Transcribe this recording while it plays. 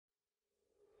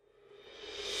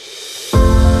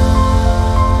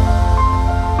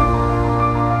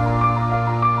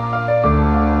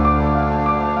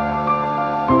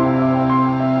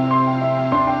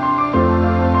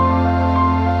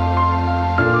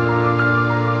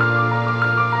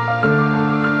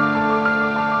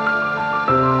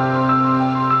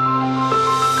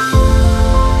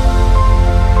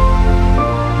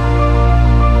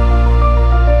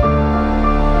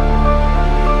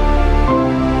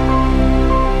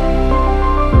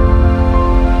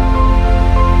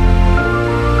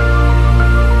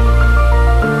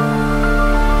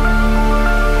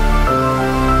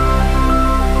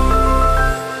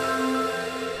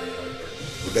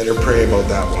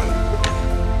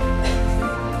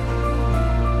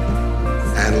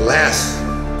unless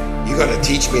you're going to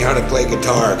teach me how to play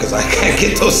guitar, because I can't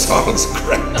get those songs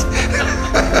correct.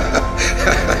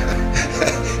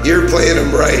 You're playing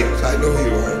them right. I know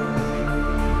you are.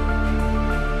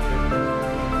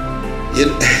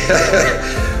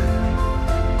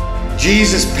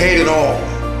 Jesus paid it all.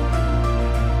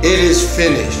 It is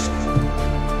finished.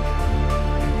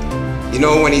 You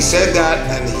know, when he said that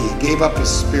and he gave up his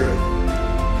spirit,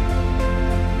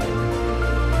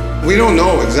 we don't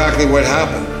know exactly what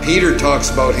happened. Peter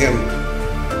talks about him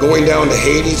going down to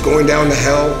Hades, going down to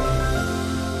hell.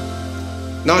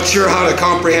 Not sure how to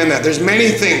comprehend that. There's many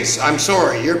things. I'm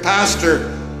sorry. Your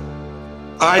pastor,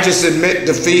 I just admit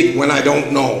defeat when I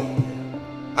don't know.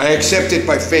 I accept it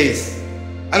by faith.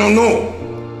 I don't know.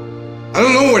 I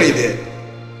don't know what he did.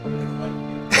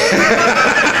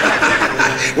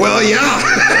 Well, yeah.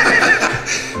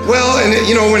 Well, and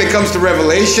you know, when it comes to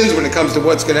revelations, when it comes to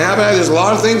what's going to happen, there's a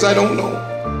lot of things I don't know.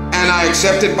 And I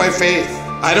accept it by faith.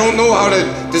 I don't know how to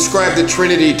describe the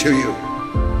Trinity to you.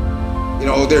 You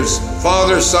know, there's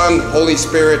Father, Son, Holy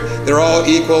Spirit. They're all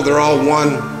equal. They're all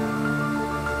one.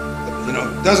 You know,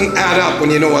 it doesn't add up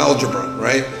when you know algebra,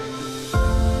 right?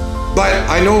 But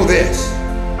I know this.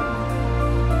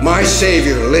 My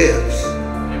Savior lives.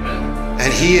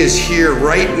 And he is here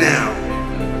right now.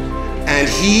 And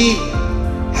he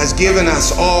has given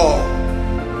us all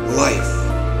life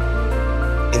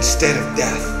instead of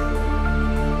death.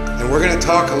 And we're going to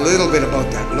talk a little bit about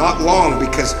that. Not long,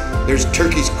 because there's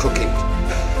turkeys cooking.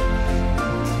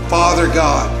 Father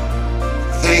God,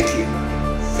 thank you,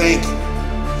 thank you,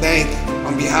 thank you.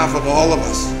 On behalf of all of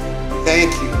us,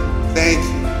 thank you, thank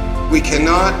you. We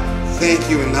cannot thank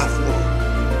you enough, Lord.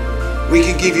 We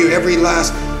can give you every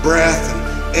last breath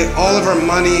and all of our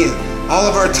money and all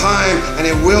of our time, and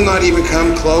it will not even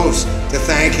come close to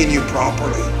thanking you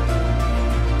properly.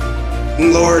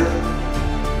 And Lord,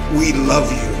 we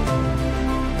love you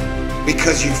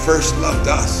because you first loved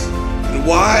us. And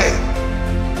why?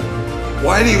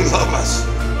 Why do you love us?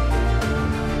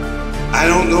 I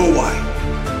don't know why,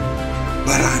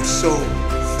 but I'm so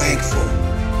thankful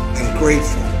and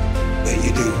grateful that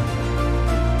you do.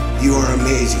 You are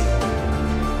amazing.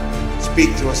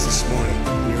 Speak to us this morning.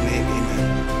 In your name, amen.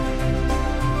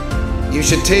 You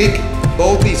should take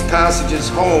both these passages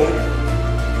home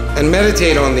and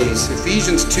meditate on these.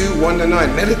 Ephesians 2,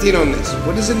 1-9. Meditate on this.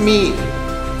 What does it mean?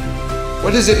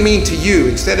 What does it mean to you?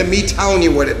 Instead of me telling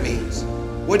you what it means,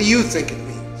 what do you think it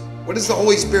means? What is the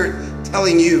Holy Spirit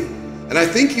telling you? And I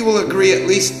think you will agree at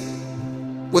least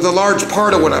with a large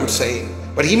part of what I'm saying.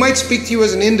 But he might speak to you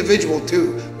as an individual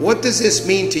too. What does this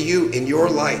mean to you in your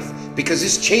life? Because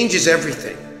this changes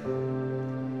everything.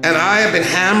 And I have been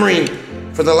hammering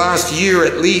for the last year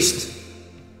at least,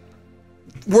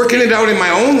 working it out in my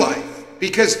own life.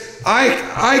 Because I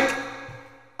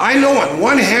know on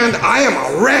one hand, I am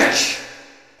a wretch.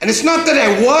 And it's not that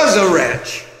I was a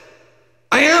wretch.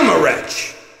 I am a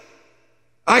wretch.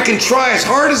 I can try as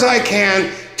hard as I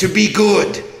can to be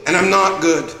good, and I'm not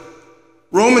good.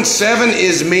 Romans 7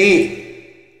 is me.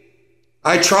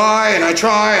 I try and I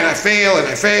try and I fail and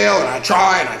I fail and I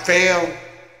try and I fail.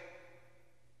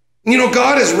 You know,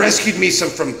 God has rescued me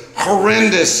from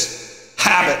horrendous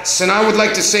habits. And I would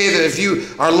like to say that if you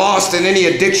are lost in any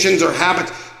addictions or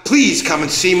habits, please come and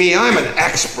see me. I'm an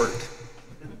expert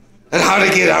at how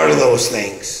to get out of those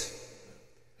things.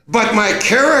 But my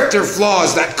character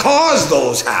flaws that cause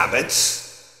those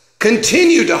habits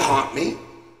continue to haunt me.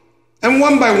 And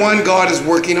one by one, God is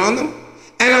working on them.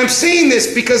 And I'm saying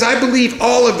this because I believe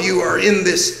all of you are in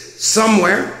this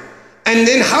somewhere. And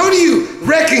then how do you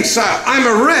reconcile? I'm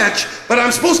a wretch, but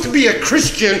I'm supposed to be a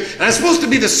Christian, and I'm supposed to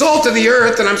be the salt of the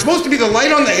earth, and I'm supposed to be the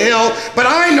light on the hill, but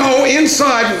I know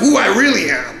inside who I really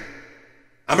am.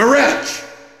 I'm a wretch.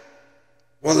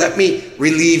 Well, let me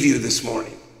relieve you this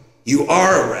morning. You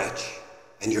are a wretch,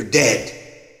 and you're dead.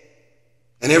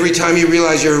 And every time you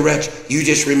realize you're a wretch, you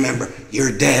just remember,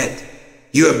 you're dead.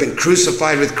 You have been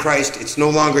crucified with Christ. It's no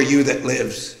longer you that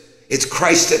lives. It's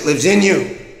Christ that lives in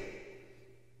you.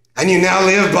 And you now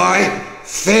live by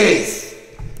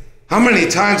faith. How many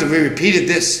times have we repeated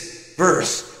this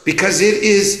verse? Because it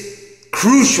is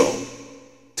crucial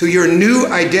to your new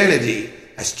identity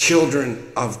as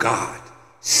children of God.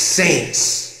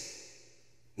 Saints.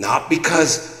 Not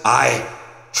because I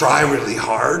try really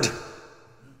hard,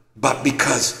 but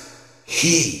because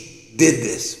he did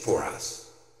this for us.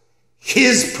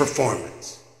 His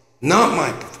performance, not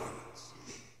my performance.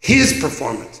 His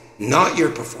performance, not your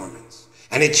performance.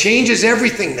 And it changes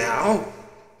everything now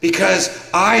because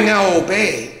I now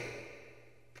obey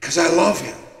because I love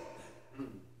him.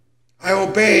 I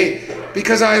obey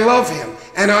because I love him.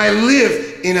 and I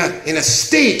live in a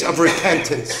state of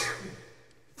repentance.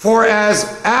 For as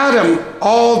Adam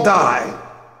all die,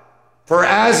 for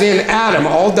as in Adam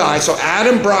all die, so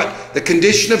Adam brought the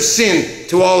condition of sin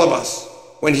to all of us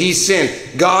when he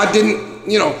sinned. God didn't,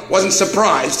 wasn't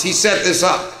surprised. He set this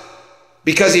up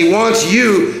because he wants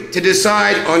you to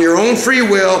decide on your own free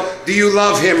will, do you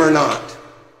love him or not?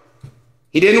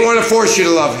 He didn't want to force you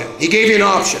to love him. He gave you an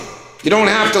option. You don't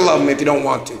have to love him if you don't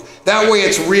want to. That way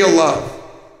it's real love.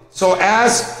 So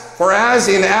for as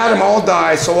in Adam all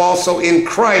die, so also in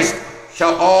Christ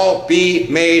shall all be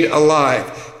made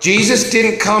alive. Jesus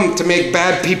didn't come to make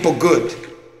bad people good.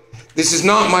 This is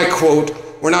not my quote.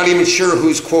 We're not even sure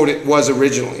whose quote it was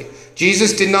originally.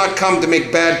 Jesus did not come to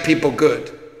make bad people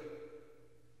good.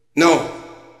 No,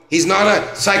 he's not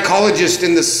a psychologist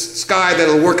in the sky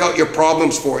that'll work out your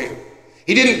problems for you.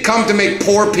 He didn't come to make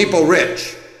poor people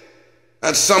rich.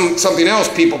 That's something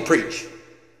else people preach.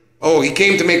 Oh, he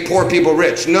came to make poor people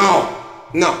rich. No.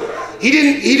 He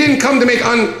didn't come to make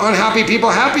unhappy people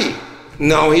happy.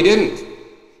 No, he didn't.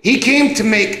 He came to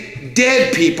make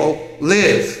dead people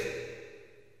live.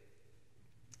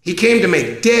 He came to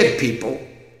make dead people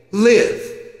live.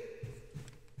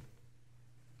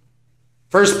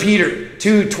 1 Peter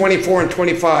 2:24 and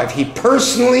 25. He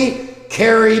personally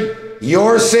carried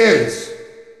your sins,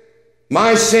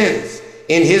 my sins,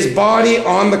 in his body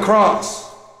on the cross.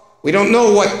 We don't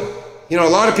know what, a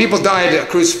lot of people died of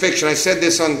crucifixion. I said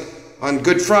this on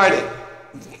Good Friday.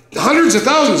 Hundreds of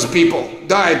thousands of people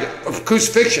died of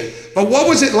crucifixion. But what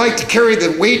was it like to carry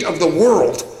the weight of the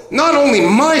world? Not only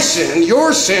my sin,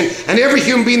 your sin, and every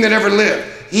human being that ever lived.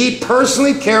 He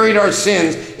personally carried our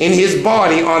sins in his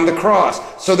body on the cross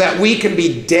so that we can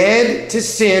be dead to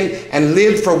sin and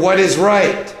live for what is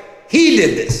right. He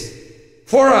did this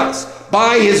for us.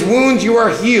 By his wounds you are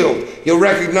healed. You'll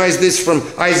recognize this from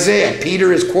Isaiah.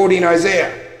 Peter is quoting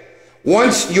Isaiah.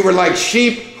 Once you were like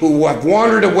sheep who have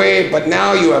wandered away, but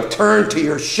now you have turned to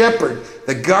your shepherd,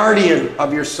 the guardian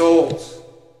of your souls.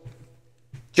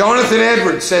 Jonathan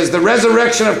Edwards says, the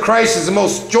resurrection of Christ is the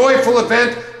most joyful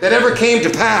event that ever came to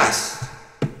pass.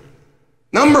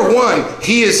 Number one,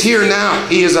 he is here now.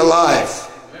 He is alive.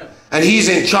 And he's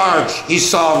in charge. He's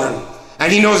sovereign.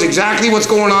 And he knows exactly what's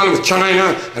going on with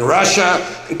China and Russia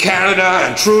and Canada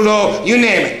and Trudeau, you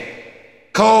name it.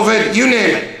 COVID, you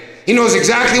name it. He knows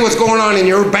exactly what's going on in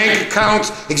your bank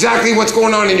accounts, exactly what's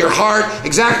going on in your heart,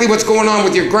 exactly what's going on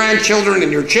with your grandchildren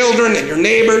and your children and your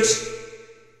neighbors.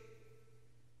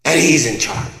 And he's in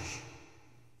charge.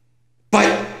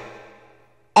 But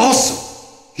also,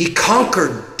 he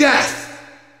conquered death.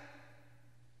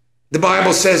 The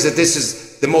Bible says that this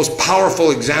is the most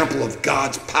powerful example of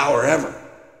God's power ever,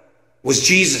 was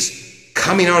Jesus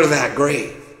coming out of that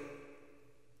grave.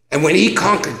 And when he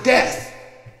conquered death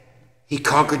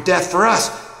for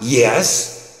us.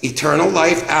 Yes, eternal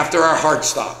life after our heart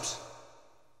stops.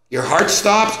 Your heart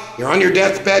stops, you're on your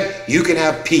deathbed, you can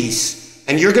have peace.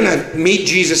 And you're going to meet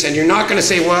Jesus and you're not going to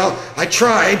say, well, I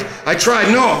tried.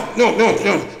 No.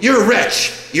 You're a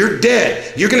wretch. You're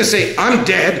dead. You're going to say, I'm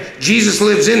dead. Jesus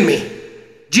lives in me.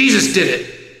 Jesus did it.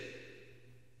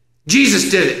 Jesus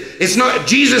did it. It's not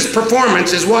Jesus'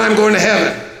 performance is why I'm going to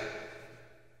heaven.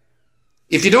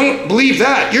 If you don't believe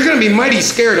that, you're going to be mighty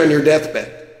scared on your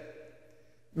deathbed.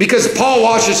 Because Paul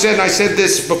Washer said, and I said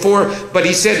this before, but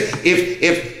he said,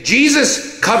 if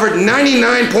Jesus covered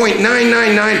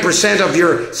 99.999% of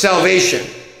your salvation,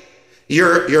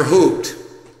 you're hooped.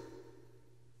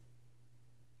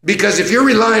 Because if you're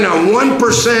relying on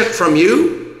 1% from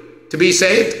you to be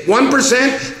saved,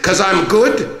 1% because I'm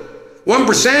good,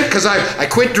 1% because I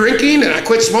quit drinking and I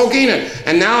quit smoking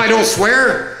and now I don't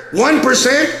swear,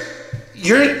 1%,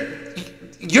 your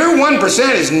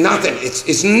 1% is nothing.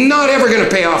 It's not ever going to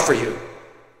pay off for you.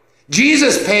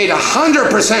 Jesus paid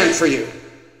 100% for you.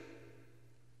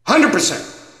 100%.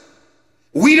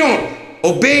 We don't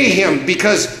obey him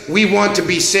because we want to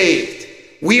be saved.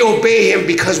 We obey him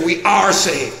because we are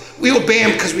saved. We obey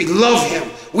him because we love him.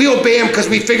 We obey him because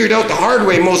we figured out the hard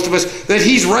way, most of us, that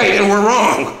he's right and we're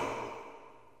wrong.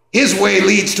 His way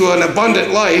leads to an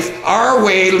abundant life. Our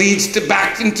way leads to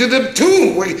back into the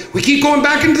tomb. We keep going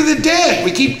back into the dead.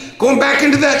 We keep going back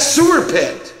into that sewer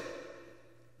pit.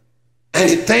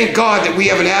 And thank God that we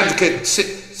have an advocate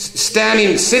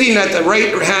sitting at the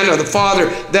right hand of the Father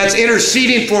that's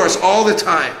interceding for us all the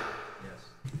time.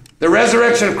 The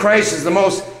resurrection of Christ is the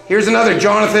most... Here's another,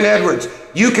 Jonathan Edwards.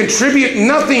 You contribute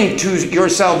nothing to your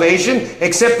salvation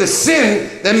except the sin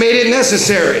that made it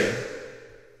necessary.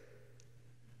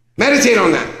 Meditate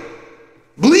on that.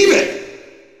 Believe it.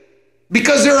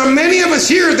 Because there are many of us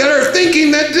here that are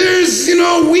thinking that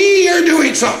we are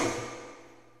doing something.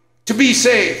 to be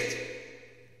saved.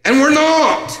 And we're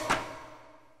not.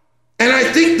 And I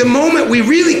think the moment we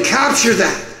really capture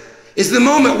that is the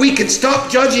moment we can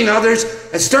stop judging others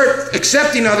and start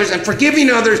accepting others and forgiving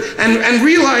others and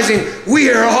realizing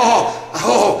we are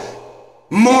all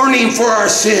mourning for our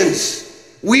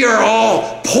sins. We are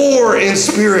all poor in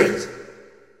spirit.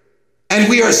 And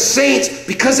we are saints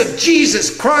because of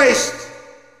Jesus Christ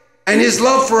and his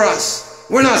love for us.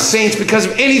 We're not saints because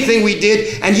of anything we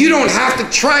did, and you don't have to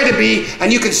try to be,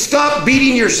 and you can stop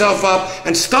beating yourself up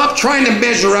and stop trying to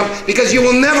measure up, because you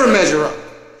will never measure up.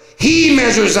 He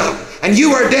measures up, and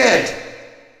you are dead,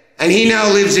 and he now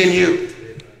lives in you.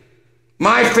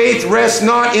 My faith rests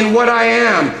not in what I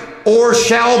am, or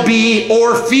shall be,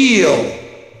 or feel.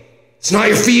 It's not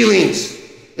your feelings.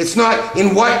 It's not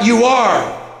in what you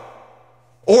are,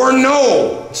 or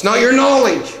know. It's not your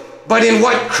knowledge, but in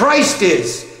what Christ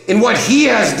is, in what he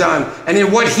has done, and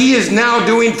in what he is now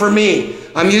doing for me.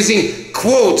 I'm using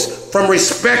quotes from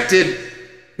respected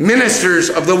ministers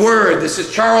of the word. This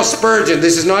is Charles Spurgeon.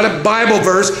 This is not a Bible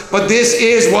verse, but this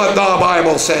is what the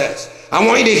Bible says. I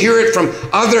want you to hear it from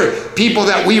other people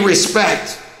that we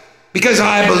respect, because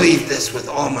I believe this with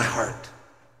all my heart.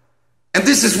 And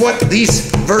this is what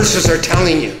these verses are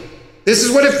telling you. This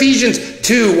is what Ephesians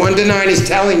 2, 1-9 is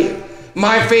telling you.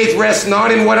 My faith rests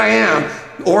not in what I am,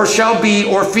 or shall be,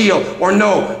 or feel, or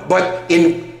know, but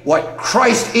in what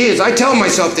Christ is. I tell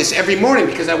myself this every morning,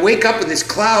 because I wake up with this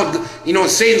cloud,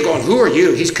 Satan's going, who are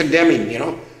you? He's condemning,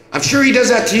 I'm sure he does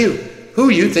that to you. Who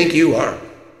you think you are?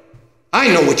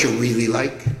 I know what you're really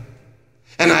like.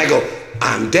 And I go,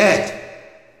 I'm dead.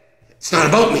 It's not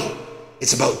about me.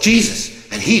 It's about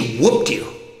Jesus. And he whooped you.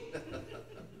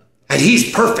 And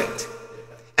he's perfect.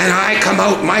 And I come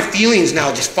out, my feelings now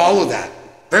just follow that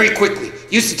very quickly.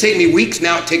 Used to take me weeks,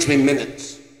 now it takes me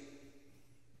minutes.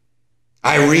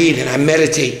 I read and I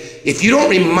meditate. If you don't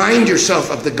remind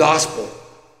yourself of the gospel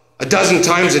a dozen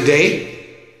times a day,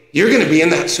 you're going to be in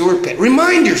that sewer pit.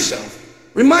 Remind yourself.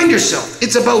 Remind yourself.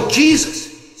 It's about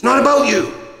Jesus. It's not about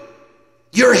you.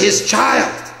 You're his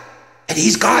child, and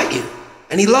he's got you,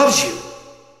 and he loves you.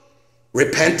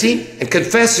 Repenting and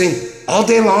confessing all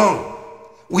day long.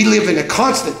 We live in a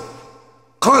constant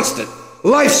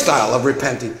lifestyle of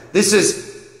repenting. This is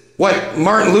what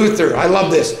Martin Luther, I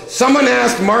love this. Someone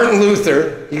asked Martin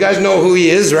Luther, you guys know who he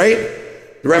is, right?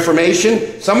 The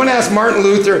Reformation. Someone asked Martin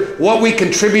Luther what we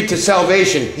contribute to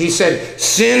salvation. He said,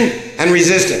 sin and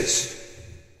resistance.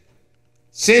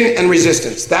 Sin and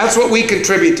resistance. That's what we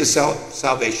contribute to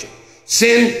salvation.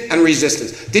 Sin and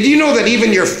resistance. Did you know that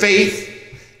even your faith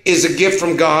is a gift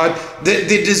from God? The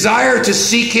desire to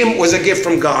seek him was a gift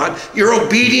from God. Your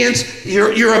obedience,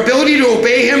 your ability to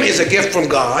obey him is a gift from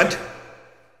God.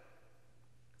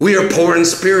 We are poor in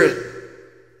spirit,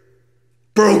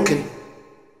 broken.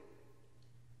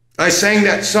 I sang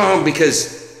that song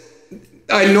because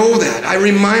I know that. I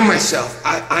remind myself,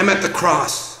 I'm at the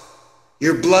cross.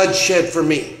 Your blood shed for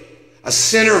me, a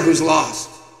sinner who's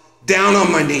lost, down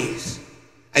on my knees,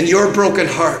 and your broken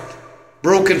heart,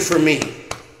 broken for me.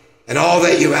 And all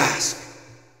that you ask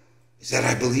is that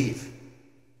I believe.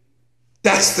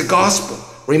 That's the gospel.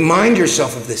 Remind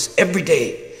yourself of this every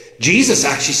day. Jesus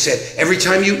actually said, every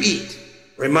time you eat,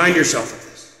 remind yourself of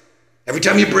this. Every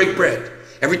time you break bread,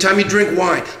 every time you drink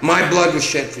wine, my blood was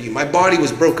shed for you. My body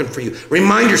was broken for you.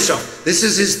 Remind yourself, this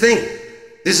is his thing.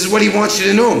 This is what he wants you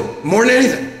to know more than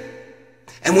anything.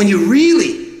 And when you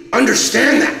really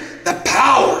understand that, the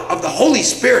power of the Holy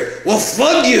Spirit will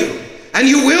flood you. And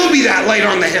you will be that light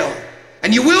on the hill.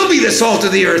 And you will be the salt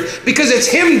of the earth, because it's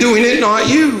him doing it, not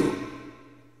you.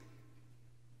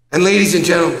 And ladies and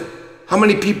gentlemen, how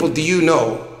many people do you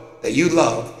know that you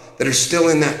love that are still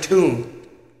in that tomb?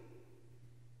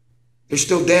 They're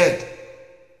still dead.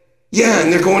 Yeah,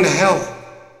 and they're going to hell.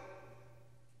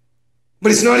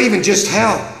 But it's not even just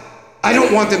hell. I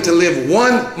don't want them to live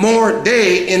one more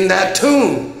day in that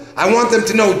tomb. I want them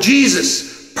to know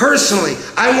Jesus personally.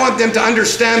 I want them to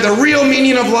understand the real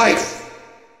meaning of life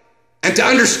and to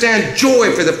understand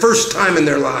joy for the first time in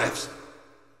their lives.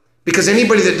 Because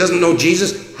anybody that doesn't know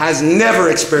Jesus has never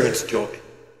experienced joy.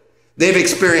 They've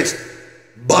experienced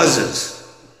buzzes,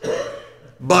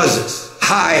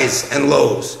 highs and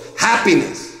lows,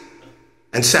 happiness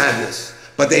and sadness,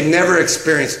 but they've never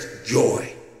experienced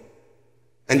joy.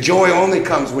 And joy only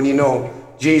comes when you know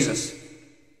Jesus.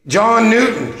 John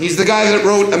Newton, he's the guy that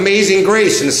wrote Amazing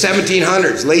Grace in the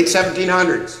 1700s, late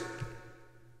 1700s.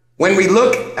 When we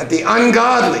look at the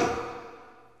ungodly,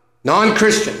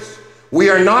 non-Christians, we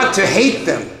are not to hate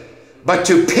them, but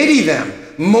to pity them,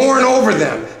 mourn over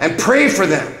them, and pray for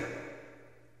them.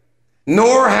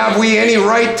 nor have we any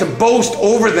right to boast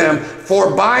over them,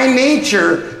 for by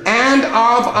nature and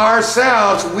of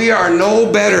ourselves we are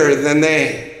no better than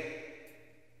they.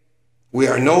 We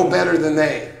are no better than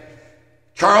they.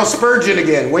 Charles Spurgeon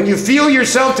again, when you feel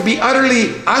yourself to be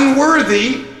utterly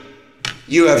unworthy,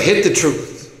 you have hit the truth.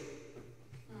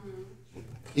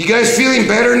 You guys feeling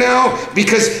better now?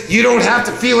 Because you don't have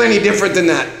to feel any different than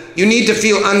that. You need to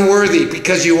feel unworthy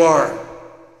because you are.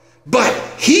 But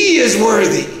he is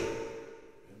worthy.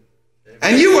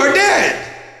 And you are dead.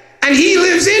 And he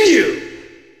lives in you.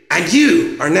 And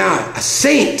you are now a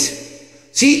saint.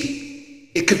 See,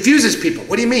 it confuses people.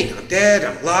 What do you mean? I'm dead,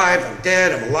 I'm alive, I'm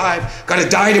dead, I'm alive. Got to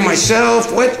die to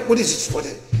myself. What is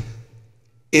this?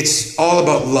 It's all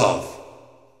about love.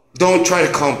 Don't try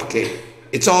to complicate it.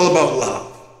 It's all about love.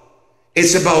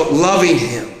 It's about loving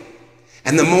him.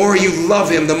 And the more you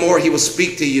love him, the more he will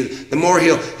speak to you. The more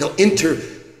he'll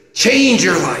change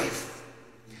your life.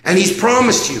 And he's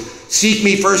promised you, seek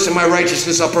me first and my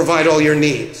righteousness, I'll provide all your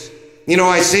needs. You know,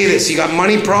 I say this, you got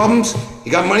money problems?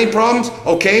 You got money problems?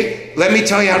 Okay, let me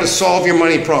tell you how to solve your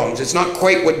money problems. It's not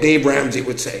quite what Dave Ramsey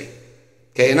would say.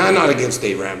 Okay, and I'm not against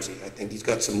Dave Ramsey. I think he's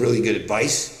got some really good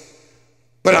advice.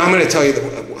 But I'm going to tell you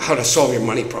how to solve your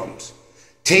money problems.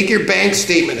 Take your bank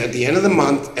statement at the end of the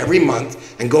month, every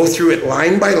month, and go through it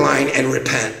line by line and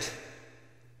repent.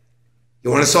 You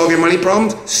want to solve your money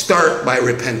problems? Start by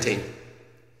repenting.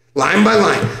 Line by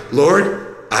line.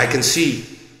 Lord, I can see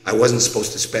I wasn't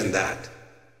supposed to spend that.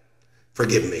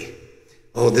 Forgive me.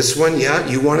 Oh, this one? Yeah,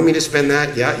 you wanted me to spend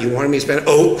that? Yeah, you wanted me to spend it?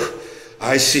 Oh,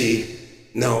 I see.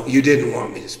 No, you didn't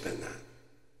want me to spend that.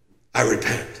 I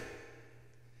repent.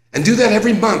 And do that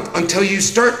every month until you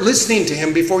start listening to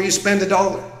him before you spend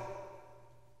 $1.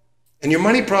 And your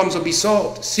money problems will be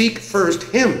solved. Seek first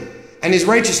him and his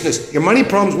righteousness. Your money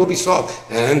problems will be solved.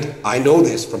 And I know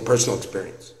this from personal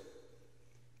experience.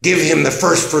 Give him the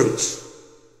first fruits.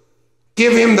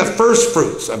 Give him the first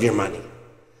fruits of your money.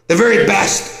 The very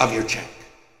best of your check.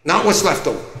 Not what's left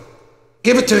over.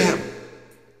 Give it to him.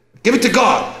 Give it to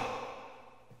God.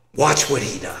 Watch what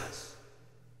he does.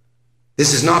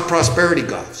 This is not prosperity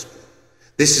gospel.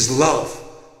 This is love.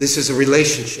 This is a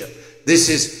relationship. This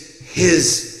is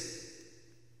his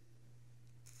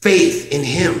faith in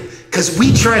him. Because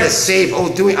we try to save,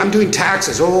 I'm doing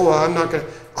taxes. Oh, I'm not going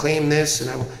to claim this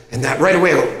and that right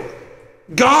away.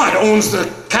 God owns the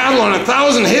cattle on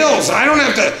 1,000 hills. I don't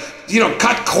have to,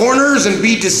 cut corners and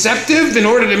be deceptive in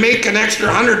order to make an extra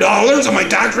 $100 on my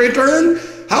tax return.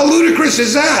 How ludicrous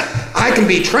is that? I can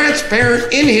be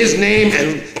transparent in his name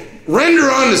and render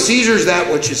unto Caesar's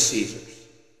that which is Caesar's,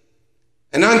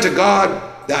 and unto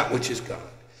God that which is God.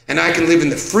 And I can live in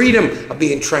the freedom of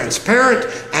being transparent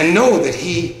and know that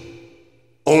he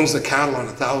owns the cattle on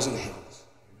 1,000 hills.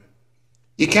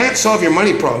 You can't solve your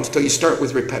money problems till you start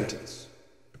with repentance.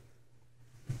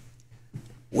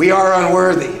 We are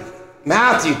unworthy.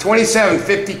 Matthew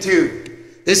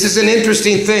 27:52. This is an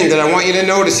interesting thing that I want you to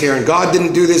notice here, and God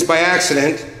didn't do this by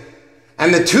accident.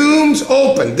 And the tombs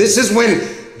opened. This is when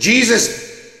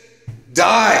Jesus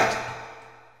died.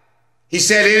 He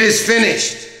said, it is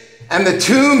finished. And the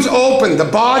tombs opened. The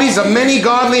bodies of many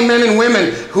godly men and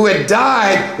women who had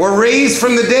died were raised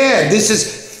from the dead. This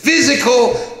is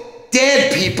physical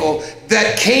dead people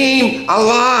that came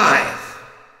alive.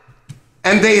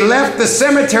 And they left the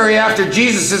cemetery after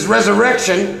Jesus'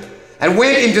 resurrection and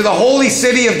went into the holy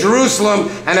city of Jerusalem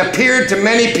and appeared to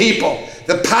many people.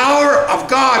 The power of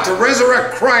God to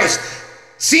resurrect Christ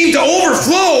seemed to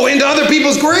overflow into other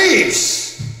people's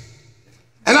graves.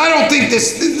 And I don't think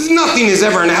nothing is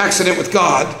ever an accident with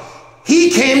God.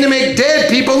 He came to make dead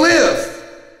people live.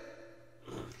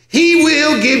 He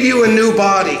will give you a new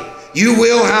body. You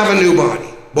will have a new body.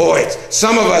 Boy,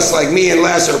 some of us like me and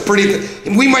Les are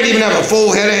we might even have a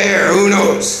full head of hair. Who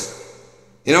knows?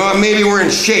 Maybe we're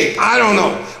in shape. I don't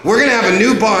know. We're going to have a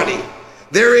new body.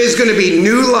 There is going to be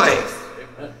new life.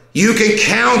 You can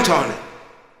count on it.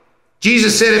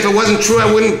 Jesus said, if it wasn't true,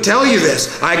 I wouldn't tell you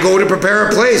this. I go to prepare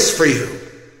a place for you.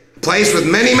 A place with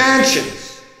many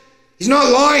mansions. He's not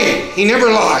lying. He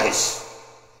never lies.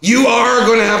 You are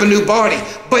going to have a new body.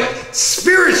 But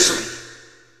spiritually,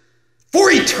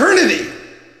 for eternity,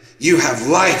 you have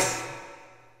life.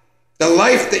 The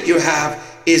life that you have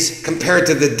is compared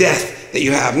to the death that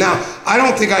you have. Now, I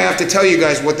don't think I have to tell you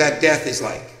guys what that death is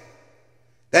like.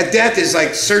 That death is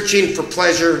like searching for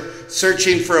pleasure,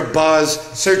 searching for a buzz,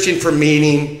 searching for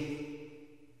meaning,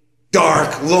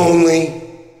 dark, lonely,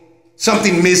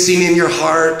 something missing in your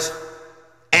heart,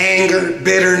 anger,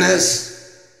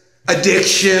 bitterness,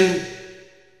 addiction.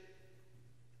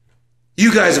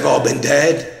 You guys have all been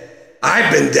dead.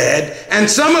 I've been dead. And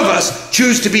some of us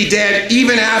choose to be dead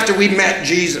even after we met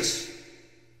Jesus.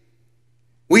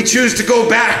 We choose to go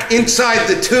back inside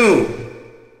the tomb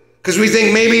because we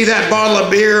think maybe that bottle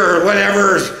of beer or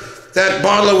whatever, that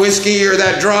bottle of whiskey or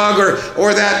that drug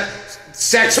or that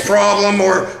sex problem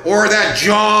or that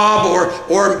job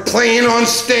or playing on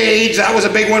stage, that was a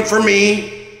big one for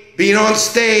me, being on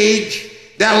stage,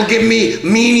 that'll give me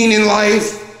meaning in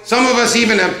life. Some of us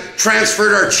even have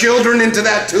transferred our children into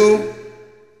that tomb.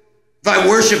 If I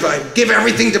worship, I give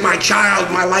everything to my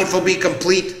child, my life will be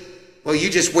complete. Well,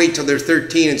 you just wait till they're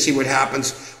 13 and see what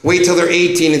happens. Wait till they're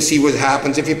 18 and see what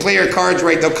happens. If you play your cards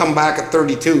right, they'll come back at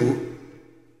 32.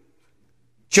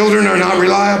 Children are not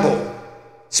reliable.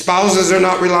 Spouses are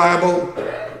not reliable.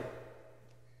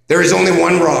 There is only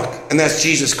one rock, and that's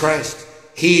Jesus Christ.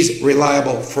 He's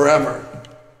reliable forever.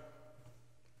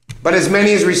 But as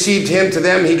many as received him, to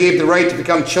them he gave the right to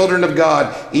become children of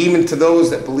God, even to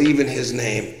those that believe in his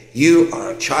name. You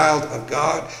are a child of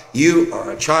God. You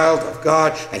are a child of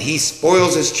God. And he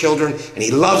spoils his children, and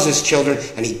he loves his children,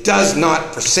 and he does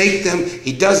not forsake them.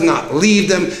 He does not leave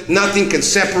them. Nothing can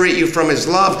separate you from his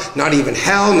love. Not even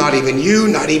hell, not even you,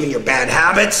 not even your bad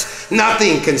habits.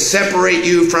 Nothing can separate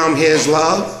you from his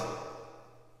love.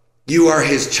 You are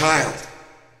his child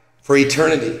for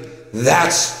eternity.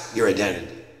 That's your identity.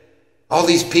 All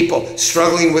these people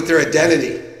struggling with their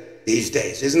identity these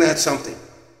days. Isn't that something?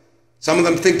 Some of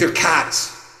them think they're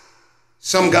cats.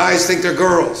 Some guys think they're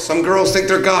girls. Some girls think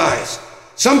they're guys.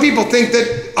 Some people think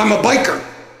that I'm a biker.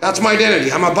 That's my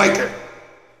identity. I'm a biker.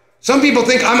 Some people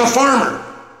think I'm a farmer.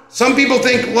 Some people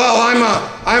think, well,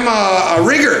 I'm a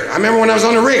rigger. I remember when I was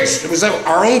on the rigs. It was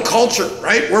our own culture,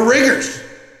 right? We're riggers.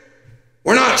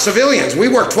 We're not civilians. We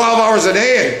work 12 hours a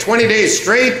day and 20 days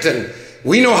straight, and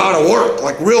we know how to work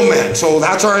like real men. So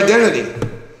that's our identity.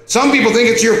 Some people think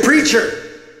it's your preacher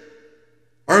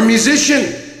or a musician.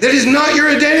 That is not your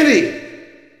identity.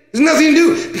 There's nothing to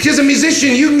do. Because a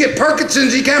musician, you can get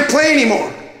Parkinson's, you can't play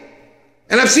anymore.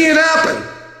 And I've seen it happen.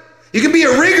 You can be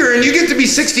a rigger and you get to be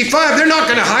 65, they're not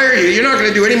going to hire you. You're not going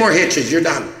to do any more hitches. You're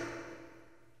done.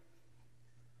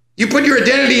 You put your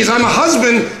identity as I'm a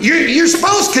husband, your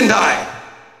spouse can die.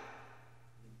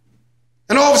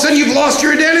 And all of a sudden you've lost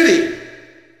your identity.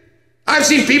 I've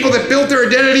seen people that built their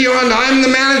identity on I'm the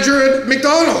manager at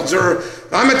McDonald's, or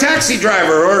I'm a taxi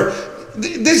driver, or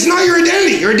this is not your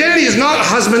identity. Your identity is not a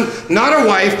husband, not a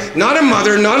wife, not a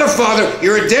mother, not a father.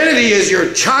 Your identity is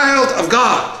your child of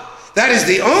God. That is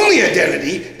the only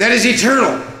identity that is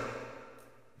eternal.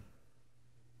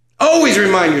 Always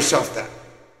remind yourself that.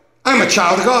 I'm a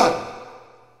child of God.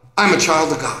 I'm a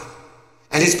child of God.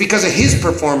 And it's because of his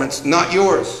performance, not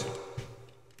yours.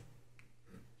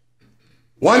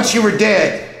 Once you were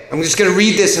dead, I'm just going to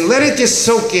read this and let it just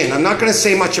soak in. I'm not going to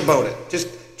say much about it. Just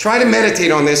try to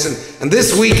meditate on this. And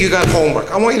this week you got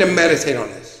homework. I want you to meditate on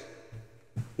this.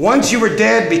 Once you were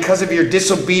dead because of your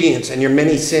disobedience and your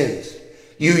many sins.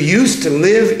 You used to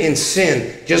live in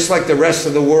sin just like the rest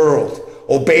of the world,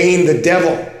 obeying the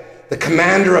devil, the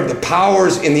commander of the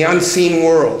powers in the unseen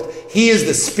world. He is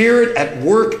the spirit at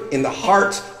work in the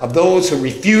hearts of those who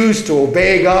refuse to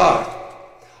obey God.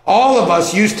 All of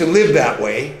us used to live that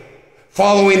way,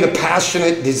 following the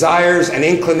passionate desires and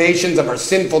inclinations of our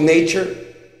sinful nature.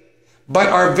 But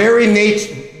our very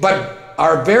nature,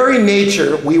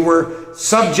 we were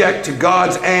subject to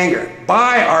God's anger.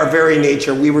 By our very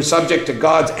nature, we were subject to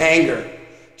God's anger,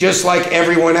 just like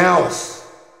everyone else.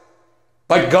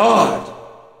 But God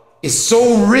is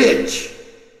so rich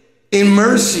in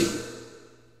mercy,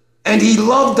 and he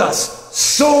loved us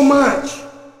so much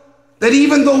that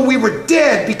even though we were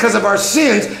dead because of our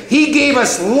sins, he gave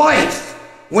us life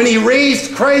when he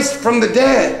raised Christ from the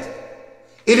dead.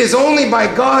 It is only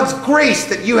by God's grace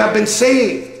that you have been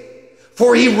saved.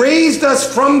 For he raised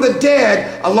us from the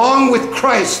dead along with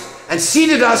Christ and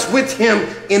seated us with him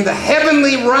in the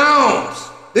heavenly realms.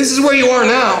 This is where you are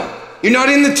now. You're not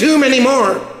in the tomb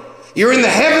anymore. You're in the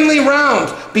heavenly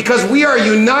realms because we are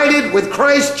united with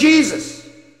Christ Jesus.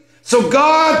 So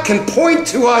God can point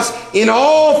to us in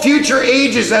all future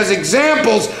ages as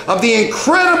examples of the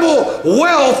incredible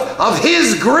wealth of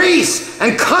his grace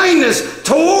and kindness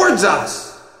towards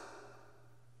us,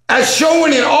 as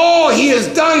shown in all he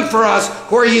has done for us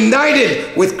who are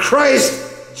united with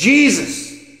Christ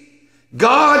Jesus.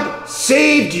 God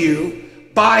saved you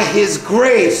by his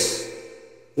grace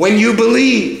when you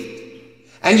believed.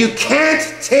 And you can't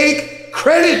take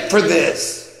credit for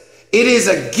this. It is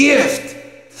a gift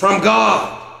from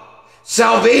God.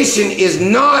 Salvation is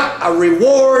not a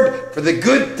reward for the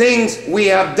good things we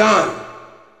have done.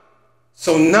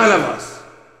 So none of us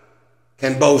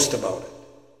can boast about it.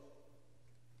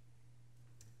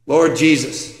 Lord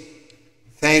Jesus,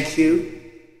 thank you.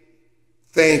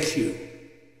 Thank you.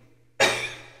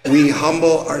 We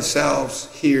humble ourselves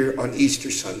here on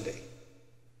Easter Sunday,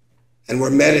 and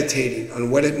we're meditating on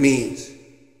what it means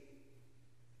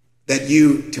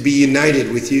to be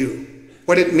united with you,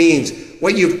 what it means,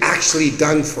 what you've actually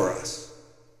done for us.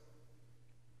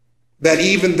 That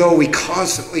even though we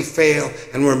constantly fail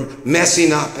and we're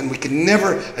messing up and we can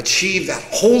never achieve that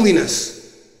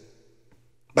holiness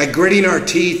by gritting our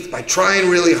teeth, by trying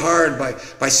really hard,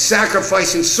 by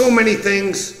sacrificing so many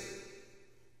things,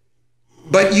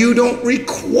 but you don't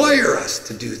require us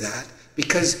to do that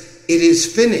because it is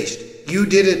finished. You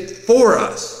did it for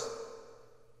us.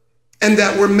 And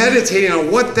that we're meditating on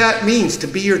what that means to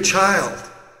be your child,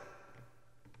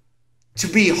 to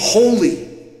be holy,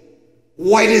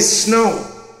 white as snow,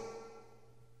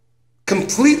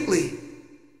 completely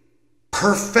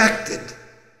perfected,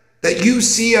 that you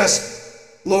see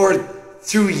us, Lord,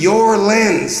 through your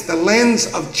lens, the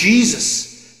lens of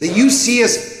Jesus, that you see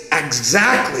us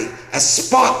exactly as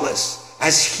spotless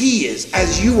as he is,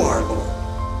 as you are,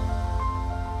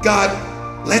 Lord. God,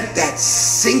 let that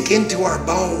sink into our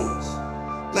bones.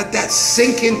 Let that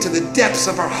sink into the depths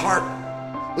of our heart.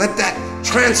 Let that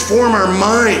transform our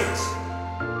minds.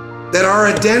 That our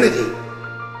identity,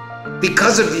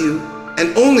 because of you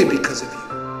and only because of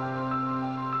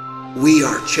you, we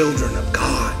are children of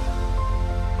God,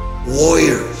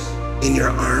 warriors in your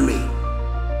army,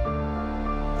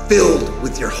 filled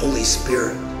with your Holy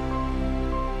Spirit.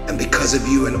 And because of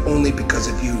you and only because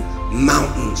of you,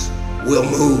 mountains will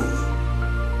move,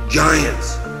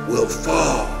 giants will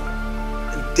fall,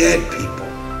 and dead people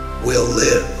will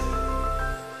live.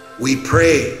 We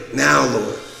pray now,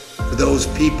 Lord, for those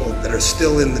people that are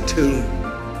still in the tomb,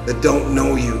 that don't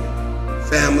know you,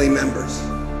 family members,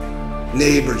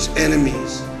 neighbors,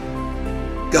 enemies.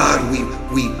 God,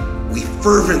 we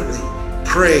fervently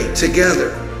pray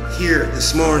together here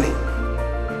this morning.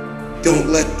 Don't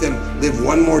let them live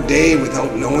one more day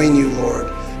without knowing you,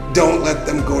 Lord. Don't let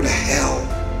them go to hell.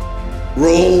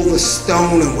 Roll the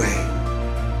stone away.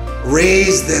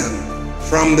 Raise them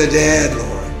from the dead,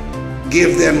 Lord.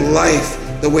 Give them life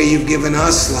the way you've given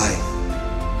us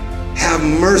life. Have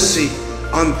mercy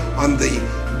on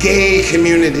the gay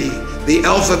community, the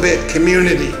alphabet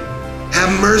community.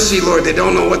 Have mercy, Lord, they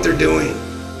don't know what they're doing.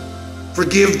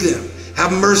 Forgive them.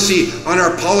 Have mercy on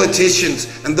our politicians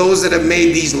and those that have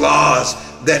made these laws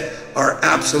that are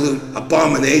absolute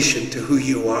abomination to who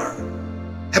you are.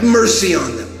 Have mercy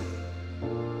on them.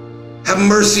 Have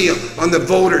mercy on the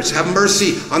voters. Have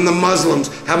mercy on the Muslims.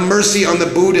 Have mercy on the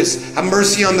Buddhists. Have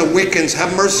mercy on the Wiccans.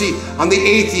 Have mercy on the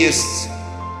atheists.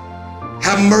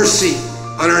 Have mercy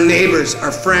on our neighbors,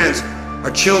 our friends,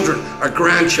 our children, our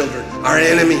grandchildren, our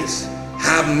enemies.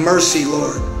 Have mercy,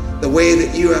 Lord, the way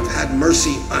that you have had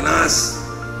mercy on us.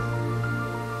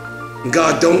 And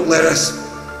God, don't let us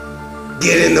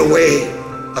get in the way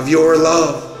of your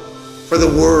love for the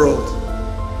world,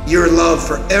 your love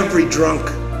for every drunk,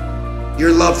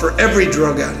 your love for every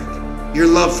drug addict, your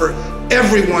love for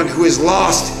everyone who is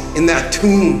lost in that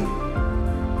tomb.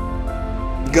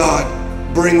 God,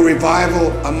 bring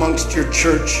revival amongst your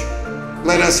church.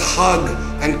 Let us hug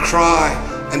and cry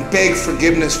and beg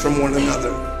forgiveness from one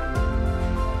another.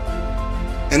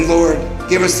 And Lord,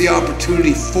 give us the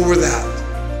opportunity for that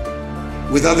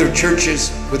with other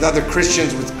churches, with other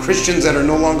Christians, with Christians that are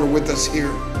no longer with us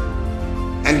here.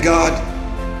 And God,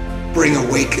 bring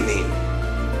awakening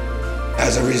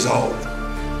as a result.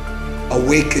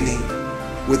 Awakening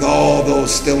with all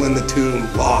those still in the tomb,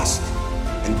 lost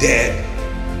and dead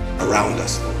around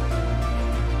us,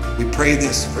 Lord. We pray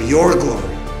this for your glory.